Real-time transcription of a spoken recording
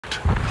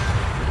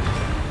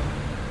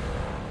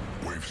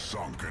We've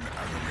sunk an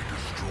enemy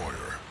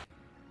destroyer.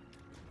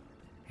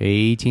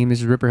 Hey team,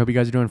 this is Ripper. Hope you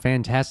guys are doing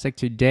fantastic.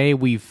 Today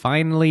we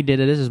finally did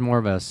it. This is more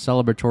of a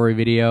celebratory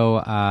video.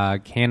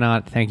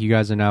 Cannot thank you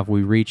guys enough.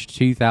 We reached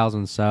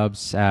 2,000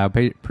 subs.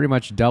 Pretty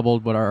much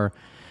doubled what our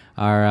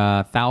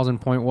 1,000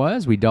 point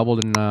was. We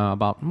doubled in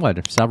about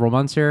several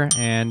months here,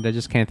 and I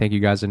just can't thank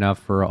you guys enough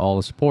for all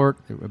the support.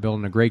 We're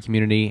building a great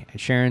community,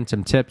 sharing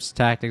some tips,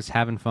 tactics,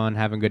 having fun,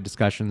 having good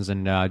discussions,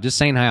 and just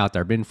saying hi out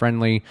there, being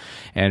friendly,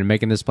 and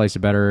making this place a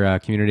better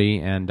community.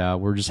 And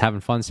we're just having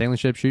fun sailing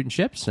ships, shooting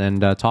ships,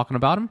 and talking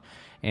about them.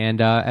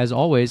 And as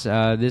always,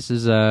 this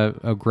is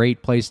a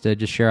great place to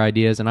just share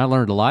ideas, and I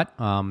learned a lot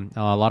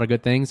of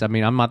good things. I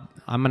mean, I'm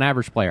an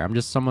average player. I'm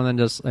just someone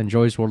that just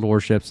enjoys World War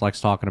ships, likes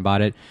talking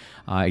about it,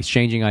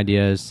 exchanging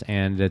ideas,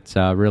 and it's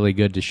really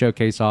good to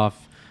showcase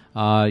off,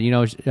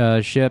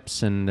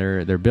 ships and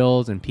their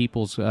builds and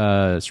people's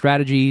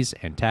strategies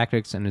and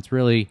tactics, and it's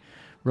really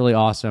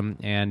awesome.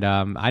 And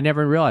I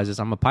never realized this.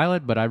 I'm a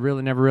pilot, but I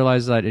really never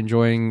realized that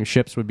enjoying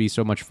ships would be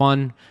so much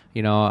fun.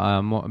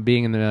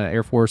 Being in the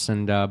Air Force,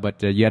 and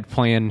but yet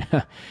playing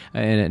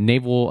a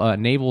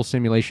naval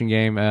simulation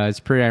game. It's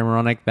pretty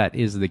ironic that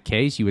is the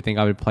case. You would think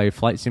I would play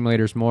flight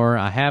simulators more.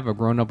 I have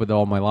grown up with it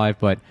all my life,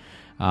 but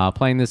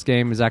playing this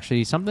game is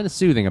actually something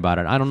soothing about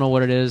it. I don't know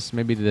what it is.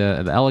 Maybe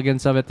the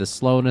elegance of it, the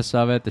slowness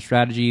of it, the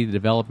strategy, the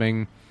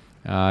developing.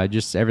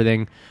 Just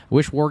everything. I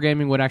wish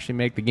Wargaming would actually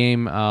make the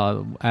game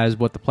as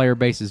what the player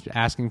base is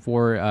asking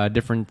for,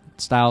 different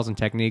styles and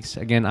techniques.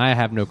 Again, I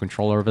have no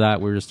control over that.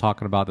 We're just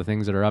talking about the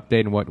things that are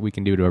updated and what we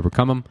can do to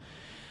overcome them.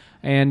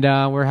 And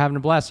we're having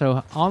a blast.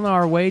 So on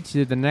our way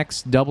to the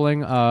next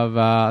doubling of,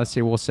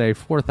 we'll say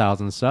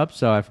 4,000 subs.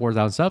 So at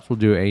 4,000 subs, we'll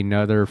do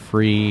another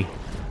free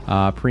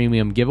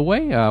premium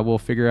giveaway. We'll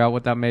figure out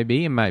what that may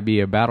be. It might be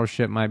a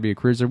battleship, might be a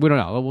cruiser. We don't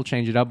know. We'll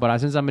change it up. But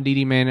since I'm a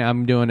DD man,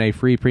 I'm doing a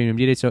free premium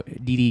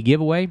DD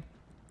giveaway.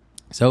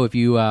 So if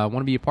you want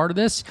to be a part of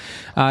this,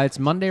 it's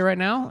Monday right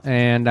now,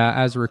 and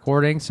as a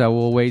recording, so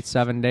we'll wait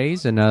 7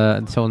 days, and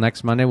until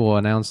next Monday, we'll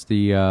announce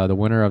the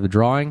winner of the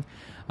drawing.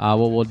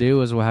 What we'll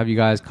do is we'll have you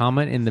guys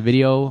comment in the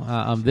video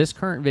of this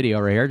current video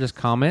right here. Just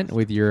comment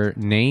with your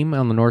name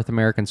on the North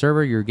American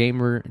server, your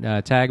gamer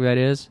tag, that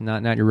is,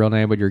 not your real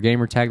name, but your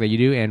gamer tag that you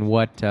do, and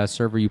what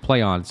server you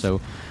play on.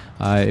 So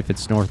if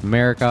it's North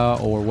America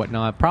or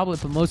whatnot, probably,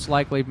 but most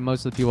likely,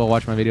 most of the people who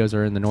watch my videos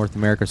are in the North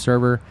America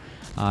server.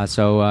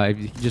 So if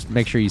you just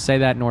make sure you say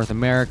that, North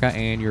America,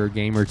 and your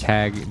gamer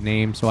tag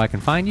name, so I can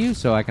find you,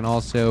 so I can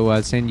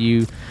also send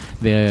you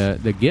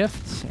the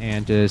gift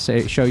and to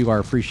show you our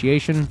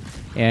appreciation.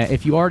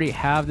 If you already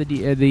have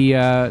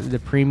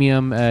the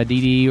premium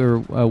DD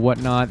or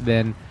whatnot,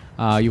 then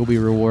you'll be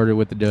rewarded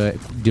with the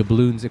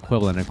doubloons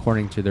equivalent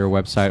according to their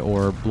website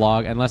or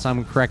blog. Unless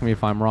correct me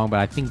if I'm wrong, but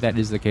I think that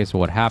is the case of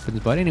what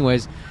happens. But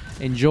anyways,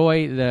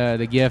 enjoy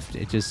the gift.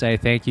 Just say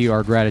thank you,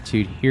 our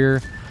gratitude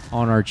here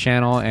on our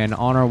channel, and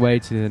on our way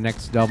to the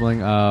next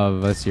doubling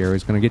of, let's see,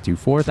 it's going to get to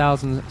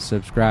 4,000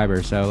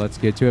 subscribers. So let's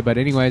get to it. But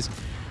anyways,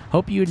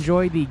 hope you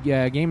enjoyed the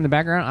game in the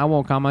background. I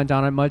won't comment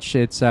on it much.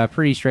 It's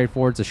pretty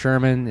straightforward. It's a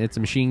Sherman. It's a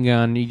machine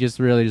gun. You just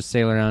really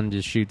sail around and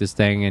just shoot this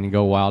thing and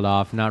go wild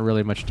off. Not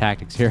really much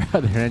tactics here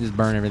other than just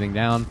burn everything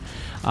down.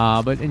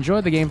 But enjoy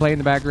the gameplay in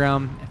the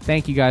background.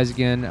 Thank you guys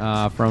again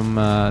from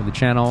the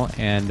channel.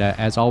 And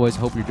as always,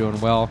 hope you're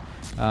doing well.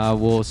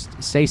 We'll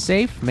stay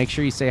safe. Make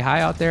sure you say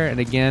hi out there. And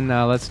again,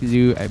 let's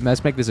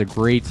make this a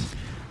great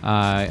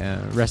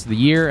rest of the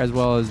year, as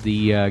well as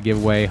the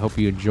giveaway. Hope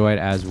you enjoy it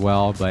as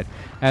well. But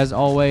as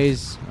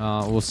always,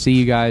 we'll see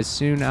you guys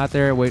soon out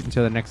there. Wait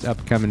until the next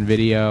upcoming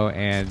video.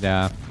 And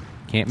I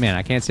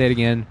can't say it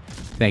again.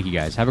 Thank you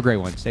guys. Have a great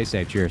one. Stay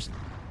safe. Cheers.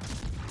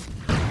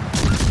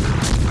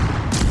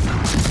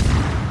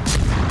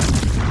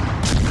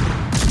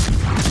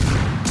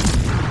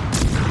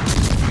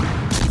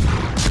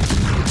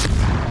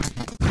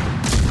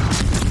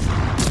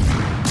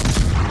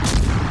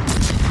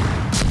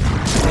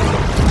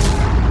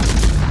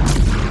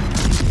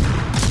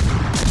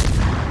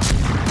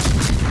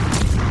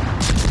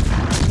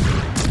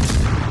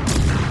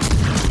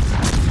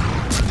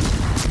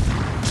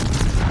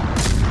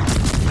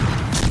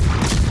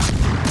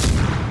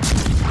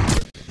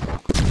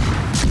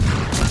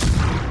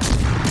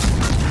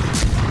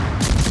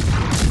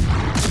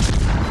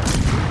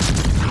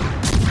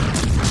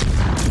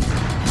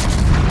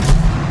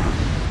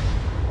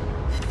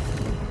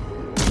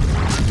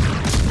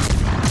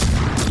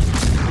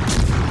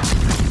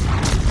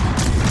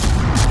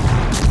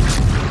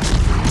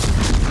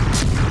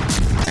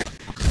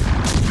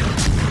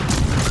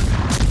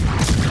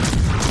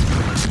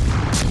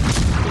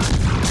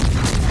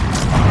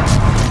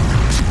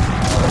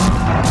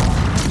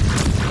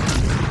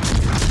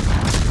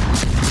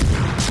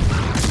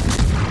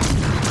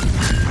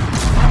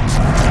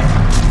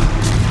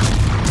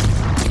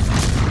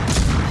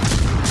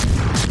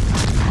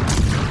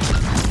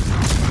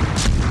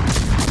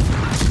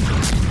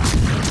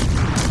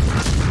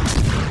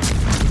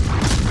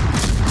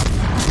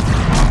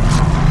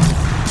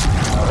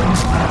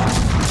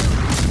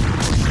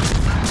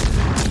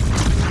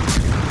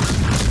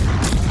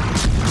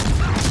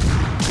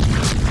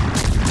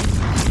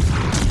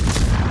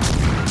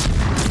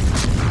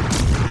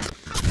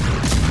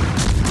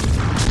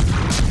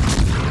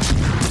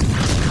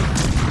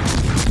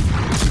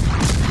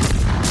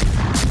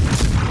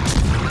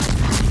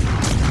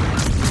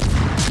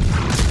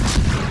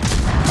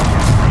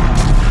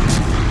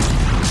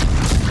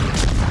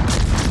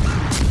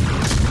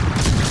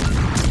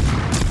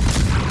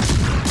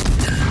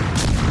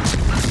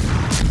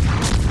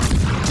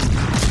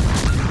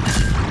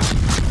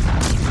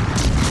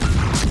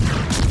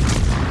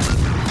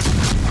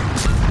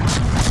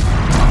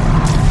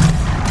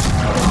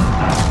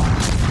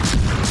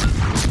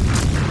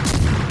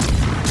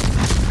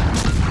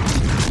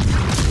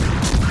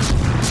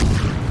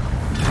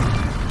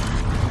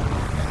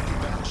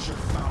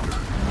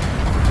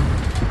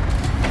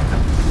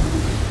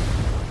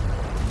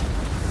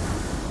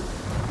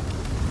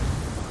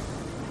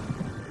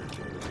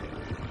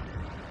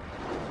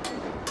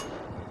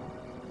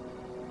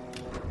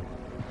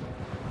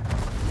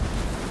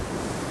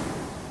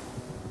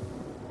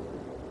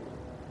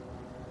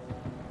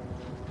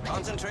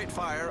 Concentrate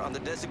fire on the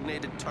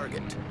designated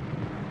target.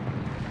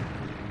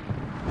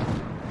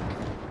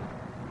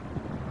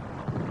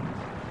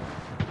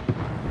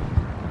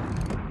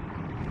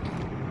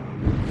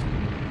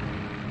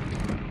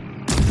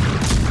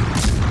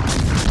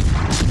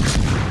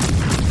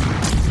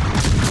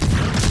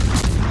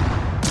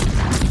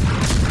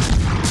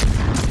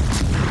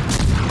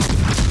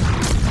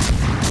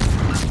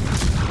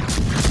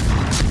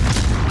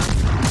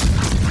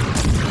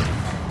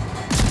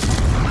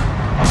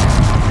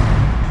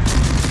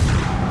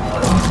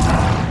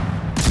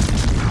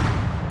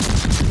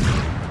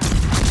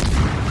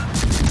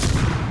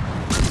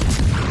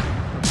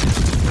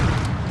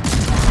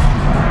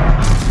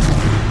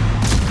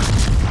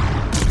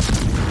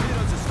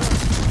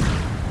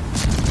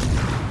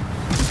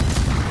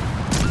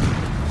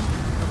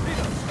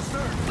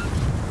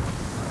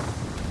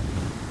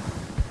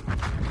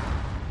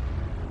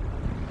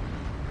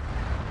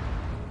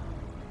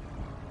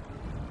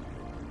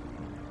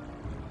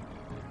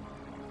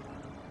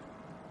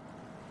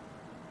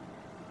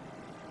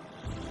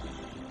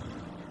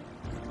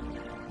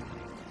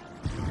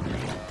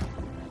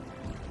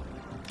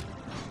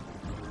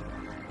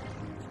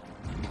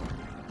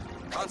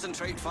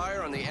 Concentrate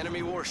fire on the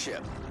enemy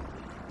warship.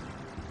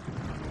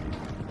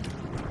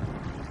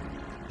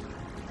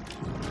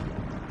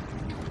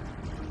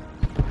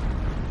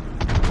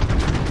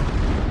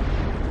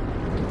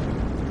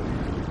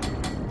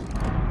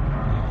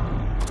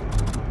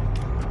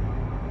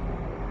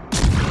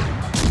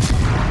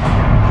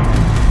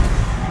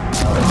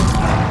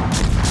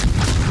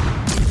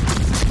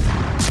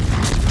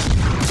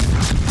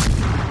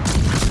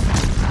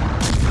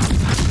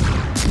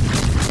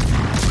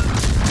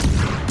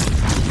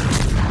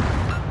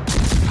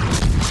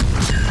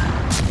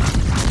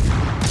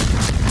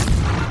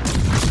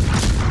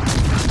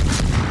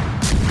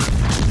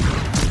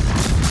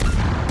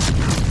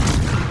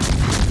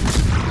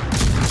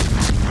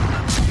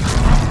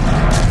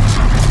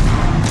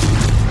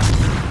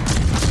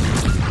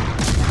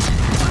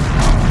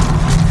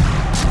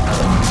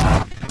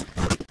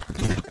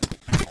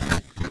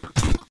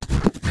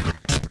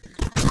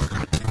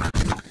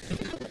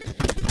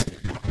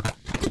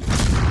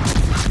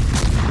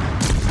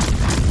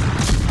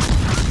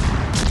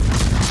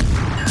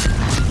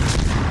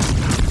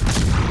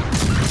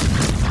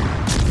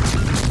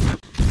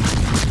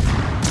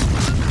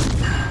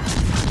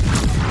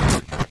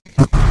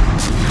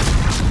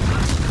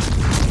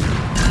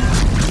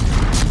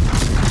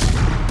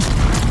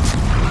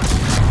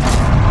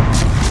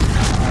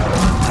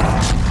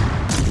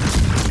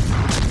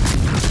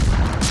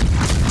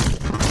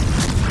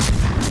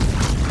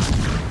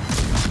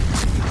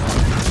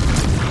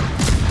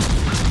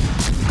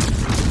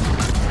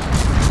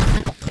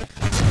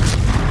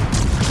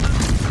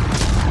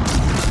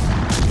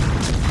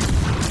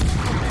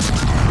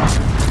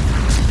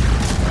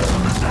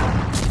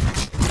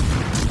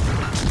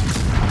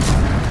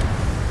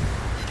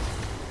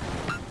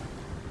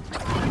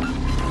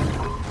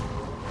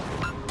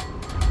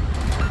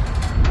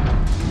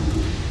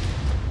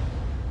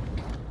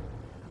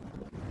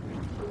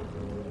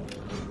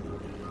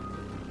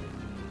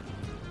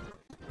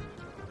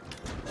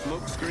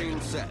 Smoke screen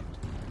set.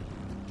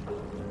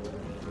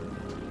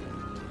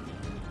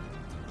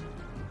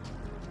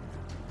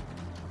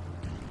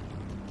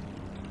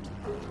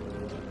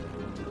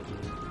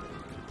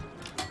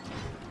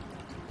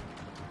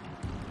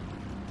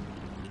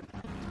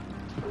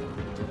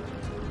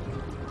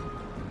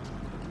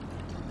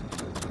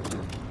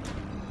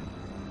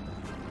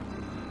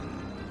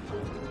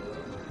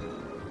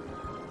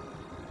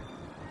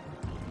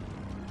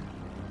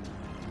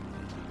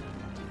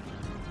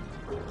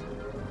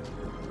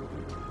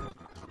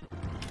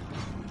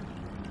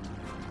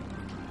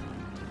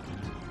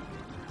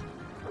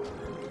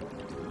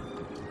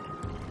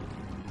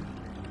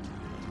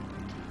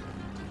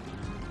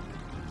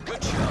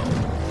 Good show.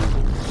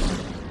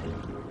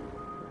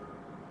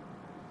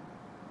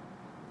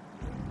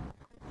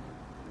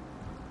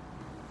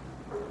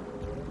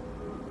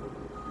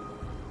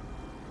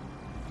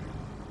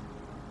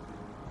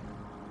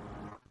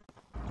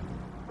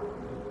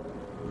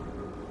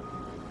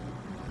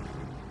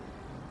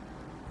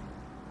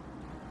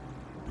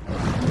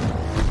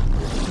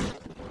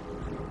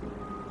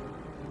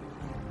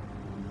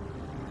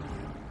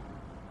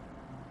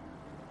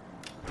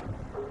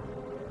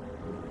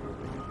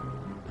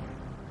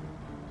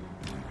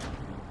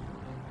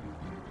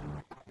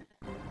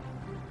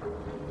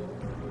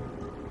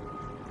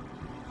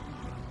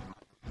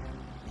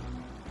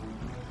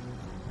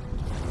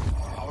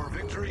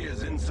 Victory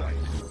is in sight.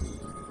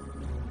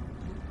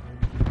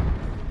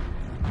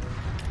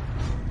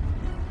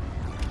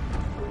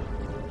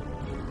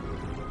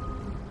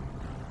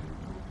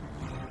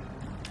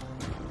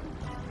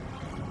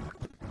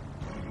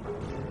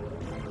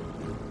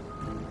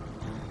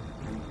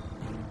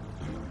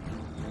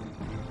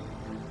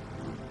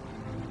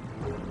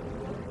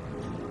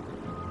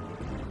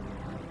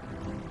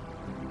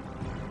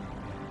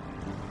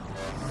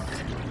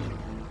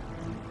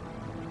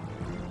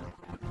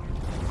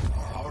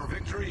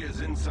 Victory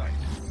is in in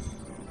sight.